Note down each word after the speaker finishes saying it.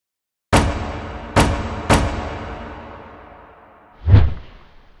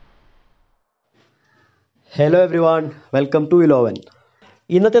Hello every one, welcome to 11.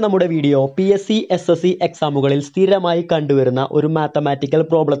 ഇന്നത്തെ നമ്മുടെ video PSC SSC എക്സാമുകളിൽ സ്ഥിരമായി കണ്ടുവരുന്ന ഒരു മാത്തമാറ്റിക്കൽ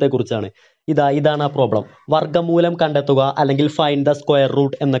പ്രോബ്ലത്തെക്കുറിച്ചാണ്. ഇതാണ് ആ പ്രോബ്ലം. വർഗ്ഗമൂലം കണ്ടെത്തുക അല്ലെങ്കിൽ ഫൈൻഡ് ദ സ്ക്വയർ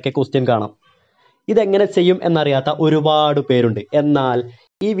റൂട്ട് എന്നൊക്കെ ക്വസ്റ്റ്യൻ കാണാം. ഇതെങ്ങനെ ചെയ്യും എന്നറിയാത്ത ഒരുപാട് പേരുണ്ട്. എന്നാൽ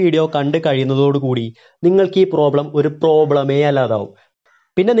ഈ വീഡിയോ കണ്ടു കഴിയുന്നതോടുകൂടി നിങ്ങൾക്ക് ഈ പ്രോബ്ലം ഒരു പ്രോബ്ലമേ അല്ലാതാവും.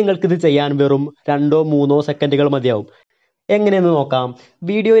 പിന്നെ നിങ്ങൾക്കിത് ചെയ്യാൻ വെറും 2-3 സെക്കൻഡുകൾ മതിയാവും. എങ്ങനെയെന്ന് നോക്കാം.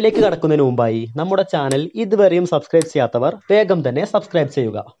 വീഡിയോയിലേക്ക് കടക്കുന്നതിന് മുമ്പായി നമ്മുടെ ചാനൽ ഇതുവരെയും സബ്സ്ക്രൈബ് ചെയ്യാത്തവർ വേഗം തന്നെ സബ്സ്ക്രൈബ്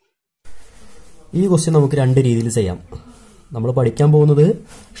ചെയ്യുക. ഈ ക്വസ്റ്റ്യൻ നമുക്ക് രണ്ട് രീതിയിൽ ചെയ്യാം. നമ്മൾ പഠിക്കാൻ പോകുന്നത്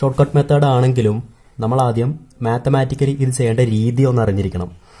ഷോർട്ട് കട്ട് മെത്തേഡ് ആണെങ്കിലും നമ്മൾ ആദ്യം മാത്തമാറ്റിക്കലി ഇത് ചെയ്യേണ്ട രീതി ഒന്ന് അറിഞ്ഞിരിക്കണം.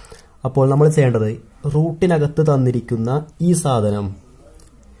 അപ്പോൾ നമ്മൾ ചെയ്യേണ്ടത് റൂട്ടിനകത്ത് തന്നിരിക്കുന്ന ഈ സാധനം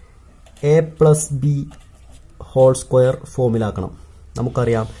a+b ഹോൾ സ്ക്വയർ ഫോമിലാക്കണം.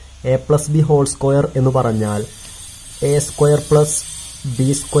 നമുക്കറിയാം a+b² എന്ന് പറഞ്ഞാൽ a² +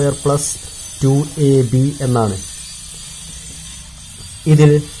 b² + 2ab എന്നാണ്.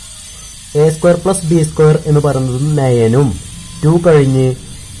 ഇതിൽ a² + b² എന്ന് പറയുന്നത് 9 2 കഴിഞ്ഞ്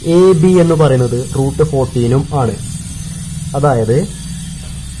ab എന്ന് പറയുന്നത് √14 ആണ്. അതായത്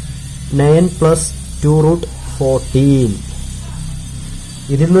 9 + 2√14.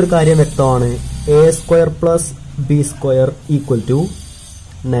 ഇതിൽ നിന്നൊരു കാര്യം വ്യക്തമാണ്. a² + b² =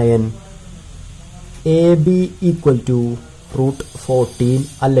 9, ab = √14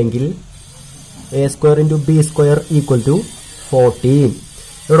 അല്ലെങ്കിൽ a² × b² = 14.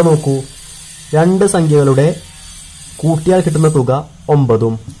 ഇവിടെ നോക്കൂ, രണ്ട് സംഖ്യകളുടെ കൂട്ടിയാൽ കിട്ടുന്ന തുക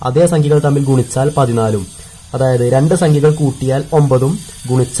 9ഉം അതേ സംഖ്യകൾ തമ്മിൽ ഗുണിച്ചാൽ 14ഉം. അതായത് രണ്ട് സംഖ്യകൾ കൂട്ടിയാൽ 9ഉം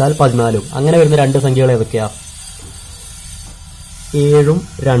ഗുണിച്ചാൽ 14ഉം. അങ്ങനെ വരുന്ന രണ്ട് സംഖ്യകൾ ഏതൊക്കെയാ? 7ഉം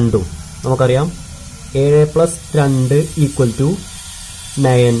 2ഉം. നമുക്കറിയാം 7 + 2 =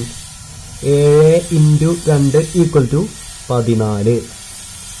 9. 7 × 2 = 14.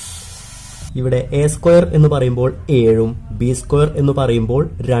 ഇവിടെ a² എന്ന് പറയുമ്പോൾ 7ഉം b² എന്ന് പറയുമ്പോൾ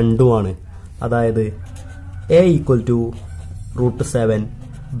 2ഉമാണ്. അതായത് a = √7,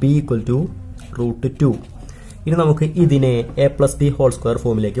 b = √2. ഇനി നമുക്ക് ഇതിനെ a+b ഹോൾ സ്ക്വയർ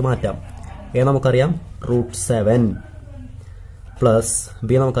ഫോമിലേക്ക് മാറ്റാം. a നമുക്കറിയാം √7 പ്ലസ് b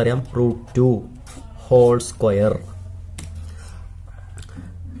നമുക്കറിയാം √2 ഹോൾ സ്ക്വയർ.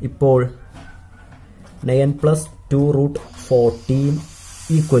 ഇപ്പോൾ 9 +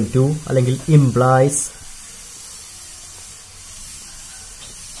 2√14 അല്ലെങ്കിൽ implies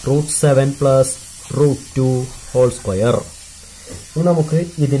 √7 + √2 ഹോൾ സ്ക്വയർ. ഇനി നമുക്ക്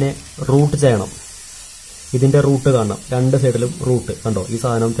ഇതിനെ റൂട്ട് ചെയ്യണം. ഇതിന്റെ റൂട്ട് കാണണം. രണ്ട് സൈഡിലും റൂട്ട് കണ്ടോ? ഈ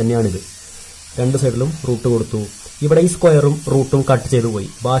സാധനം തന്നെയാണിത്. രണ്ട് സൈഡിലും റൂട്ട് കൊടുത്തു. ഇവിടെ ഈ സ്ക്വയറും റൂട്ടും കട്ട് ചെയ്തു പോയി.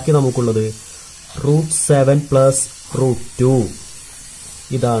 ബാക്കി നമുക്കുള്ളത് √7 + √2.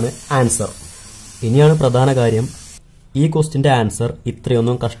 ഇതാണ് ആൻസർ. ഇനിയാണ് പ്രധാന കാര്യം. ഈ ക്വസ്റ്റിന്റെ ആൻസർ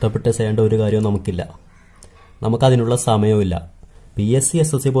ഇത്രയൊന്നും കഷ്ടപ്പെട്ട് ചെയ്യേണ്ട ഒരു കാര്യവും നമുക്കില്ല. നമുക്കതിനുള്ള സമയവുമില്ല. PSC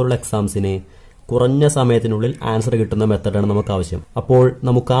SSC പോലുള്ള എക്സാംസിന് കുറഞ്ഞ സമയത്തിനുള്ളിൽ ആൻസർ കിട്ടുന്ന മെത്തേഡാണ് നമുക്ക് ആവശ്യം. അപ്പോൾ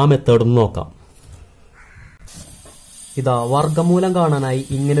നമുക്ക് ആ മെത്തേഡ് ഒന്ന് നോക്കാം. വർഗ്ഗമൂലം കാണാനായി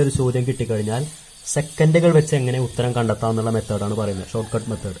ഇങ്ങനെ ഒരു ചോദ്യം കിട്ടിക്കഴിഞ്ഞാൽ സെക്കൻഡുകൾ വെച്ച് എങ്ങനെ ഉത്തരം കണ്ടെത്താം എന്നുള്ള മെത്തേഡാണ് പറയുന്നത്, ഷോർട്ട് കട്ട്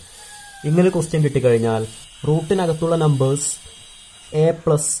മെത്തേഡ്. ഇങ്ങനെ ക്വസ്റ്റ്യൻ കിട്ടിക്കഴിഞ്ഞാൽ റൂട്ടിനകത്തുള്ള നമ്പേഴ്സ് a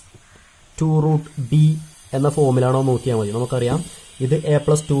 + 2√b എന്ന ഫോമിലാണോ നോക്കിയാൽ മതി. നമുക്കറിയാം ഇത് a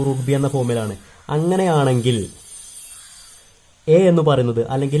 + 2√b എന്ന ഫോമിലാണ്. അങ്ങനെയാണെങ്കിൽ a എന്ന് പറയുന്നത്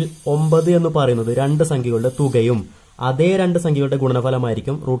അല്ലെങ്കിൽ 9 എന്ന് പറയുന്നത് രണ്ട് സംഖ്യകളുടെ തുകയും അതേ രണ്ട് സംഖ്യകളുടെ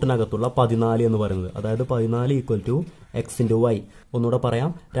ഗുണനഫലമായിരിക്കും റൂട്ടിനകത്തുള്ള 14 എന്ന് പറയുന്നത്. അതായത് 14 = x × y. ഒന്നുകൂടെ പറയാം,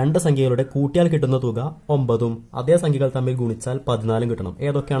 രണ്ട് സംഖ്യകളുടെ കൂട്ടിയാൽ കിട്ടുന്ന തുക 9ഉം അതേ സംഖ്യകൾ തമ്മിൽ ഗുണിച്ചാൽ 14ഉം കിട്ടണം.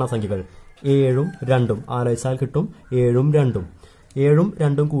 ഏതൊക്കെയാണ് ആ സംഖ്യകൾ? 7ഉം 2ഉം. ആലോചിച്ചാൽ കിട്ടും 7ഉം 2ഉം. 7ഉം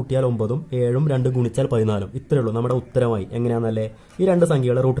 2ഉം കൂട്ടിയാൽ 9ഉം 7ഉം 2ഉം ഗുണിച്ചാൽ 14ഉം. ഇത്രയേ ഉള്ളൂ നമ്മുടെ ഉത്തരമായി. എങ്ങനെയാണെന്നല്ലേ? ഈ രണ്ട്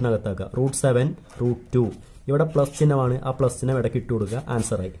സംഖ്യകളെ റൂട്ടിനകത്താക്കുക. √7 √2. ഇവിടെ പ്ലസ് ചിഹ്നമാണ്. ആ പ്ലസ് ചിഹ്നം ഇടയ്ക്ക് ഇട്ട് കൊടുക്കുക.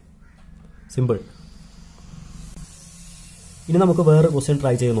 ആൻസറായി. സിമ്പിൾ. ഇനി നമുക്ക് വേറെ ക്വസ്റ്റ്യൻ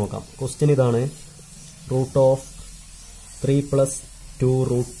ട്രൈ ചെയ്ത് നോക്കാം. ക്വസ്റ്റ്യൻ ഇതാണ്. √3 +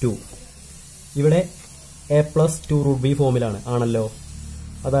 2√2. ഇവിടെ a + 2√b ഫോമിലാണ് ആണല്ലോ.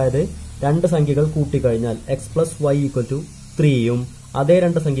 അതായത് രണ്ട് സംഖ്യകൾ കൂട്ടിക്കഴിഞ്ഞാൽ x + y = 3ഉം അതേ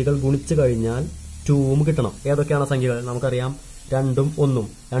രണ്ട് സംഖ്യകൾ ഗുണിച്ചു കഴിഞ്ഞാൽ 2ഉം കിട്ടണം. ഏതൊക്കെയാണ് സംഖ്യകൾ? നമുക്കറിയാം 2ഉം 1ഉം.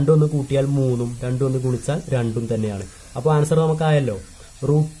 2 1 കൂട്ടിയാൽ 3ഉം 2 1 ഗുണിച്ചാൽ 2ഉം തന്നെയാണ്. അപ്പോൾ ആൻസർ നമുക്കായല്ലോ.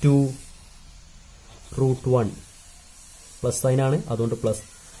 √2 √1 പ്ലസ് സൈനാണ്, അതുകൊണ്ട് പ്ലസ്.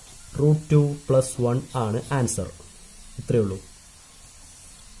 √2 + 1 ആണ് ആൻസർ. ഇത്രയേ ഉള്ളൂ.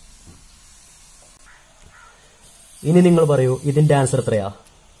 ഇനി നിങ്ങൾ പറയൂ, ഇതിന്റെ ആൻസർ എത്രയാ?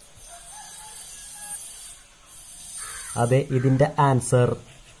 അതെ, ഇതിന്റെ ആൻസർ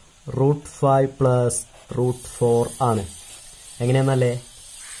 √5 + √4 ആണ്. എങ്ങനെയാന്നല്ലേ?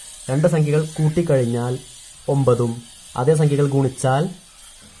 രണ്ട് സംഖ്യകൾ കൂട്ടിക്കഴിഞ്ഞാൽ 9 അതേ സംഖ്യകൾ ഗുണിച്ചാൽ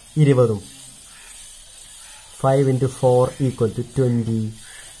 20. 5 into 4 equal to 20.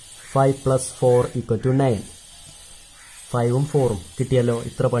 5 plus 4 equal to 9. 5ഉം 4ഉം കിട്ടിയല്ലോ.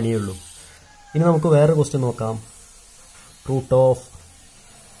 ഇത്ര പണിയുള്ളൂ. ഇനി നമുക്ക് വേറെ ക്വസ്റ്റ്യൻ നോക്കാം. Root of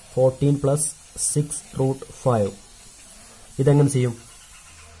 14 plus 6 root 5. ഇതെങ്ങനെ ചെയ്യും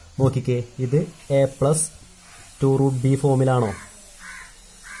നോക്കിക്കേ. ഇത് a plus 2 root b ഫോമിലാണോ?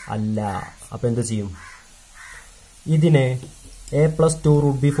 അല്ല. അപ്പം എന്ത് ചെയ്യും? ഇതിനെ a plus 2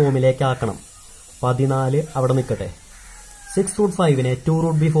 root b ഫോമിലേക്ക് ആക്കണം. 14 അവിടെ നിൽക്കട്ടെ. 6 root 5നെ 2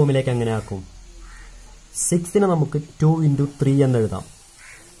 root b ഫോമിലേക്ക് എങ്ങനെ ആക്കും? 6നെ നമുക്ക് 2 into 3 എന്ന് എഴുതാം.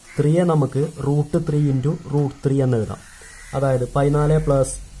 3യെ നമുക്ക് റൂട്ട് 3 into root 3 എന്ന് എഴുതാം. അതായത് 14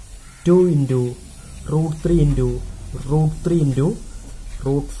 plus 2 into root 3 into root 3 into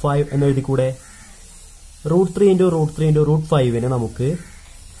root 5 എന്ന് എഴുതിക്കൂടെ? root 3 into root 3 into root 5നെ നമുക്ക്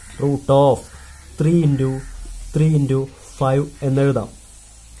റൂട്ട് ഓഫ് 3 into 3 into 5 എന്ന് എഴുതാം.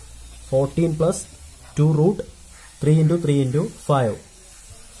 14 plus 2 root 3 into 3 into 5.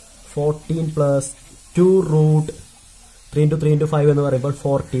 14 plus 2 root 3 into 3 into 5 എന്ന് പറയുമ്പോൾ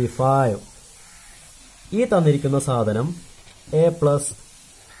 45. ഈ തന്നിരിക്കുന്ന സാധനം a plus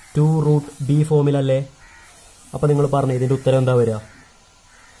 2 root b ഫോമിലല്ലേ? അപ്പം നിങ്ങൾ പറഞ്ഞു ഇതിൻ്റെ ഉത്തരം എന്താ വരിക?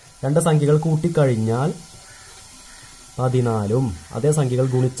 രണ്ട് സംഖ്യകൾ കൂട്ടിക്കഴിഞ്ഞാൽ 14ഉം അതേ സംഖ്യകൾ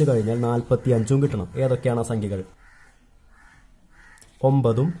ഗുണിച്ചു കഴിഞ്ഞാൽ 45ഉം കിട്ടണം. ഏതൊക്കെയാണ് ആ സംഖ്യകൾ?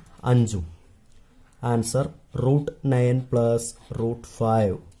 9ഉം 5ഉം. ആൻസർ റൂട്ട് 9 പ്ലസ് റൂട്ട്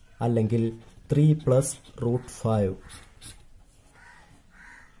 5 അല്ലെങ്കിൽ 3 പ്ലസ് റൂട്ട് 5.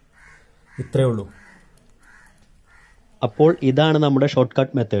 ഇത്രയേ ഉള്ളൂ. അപ്പോൾ ഇതാണ് നമ്മുടെ ഷോർട്ട്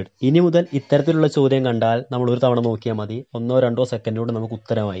കട്ട് മെത്തേഡ്. ഇനി മുതൽ ഇത്തരത്തിലുള്ള ചോദ്യം കണ്ടാൽ നമ്മൾ ഒരു തവണ നോക്കിയാൽ മതി. 1-2 സെക്കൻഡ് കൊണ്ട് നമുക്ക്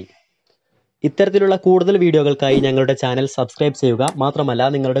ഉത്തരമായി. ഇത്തരത്തിലുള്ള കൂടുതൽ വീഡിയോകൾക്കായി ഞങ്ങളുടെ ചാനൽ സബ്സ്ക്രൈബ് ചെയ്യുക. മാത്രമല്ല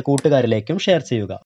നിങ്ങളുടെ കൂട്ടുകാരിലേക്കും ഷെയർ ചെയ്യുക.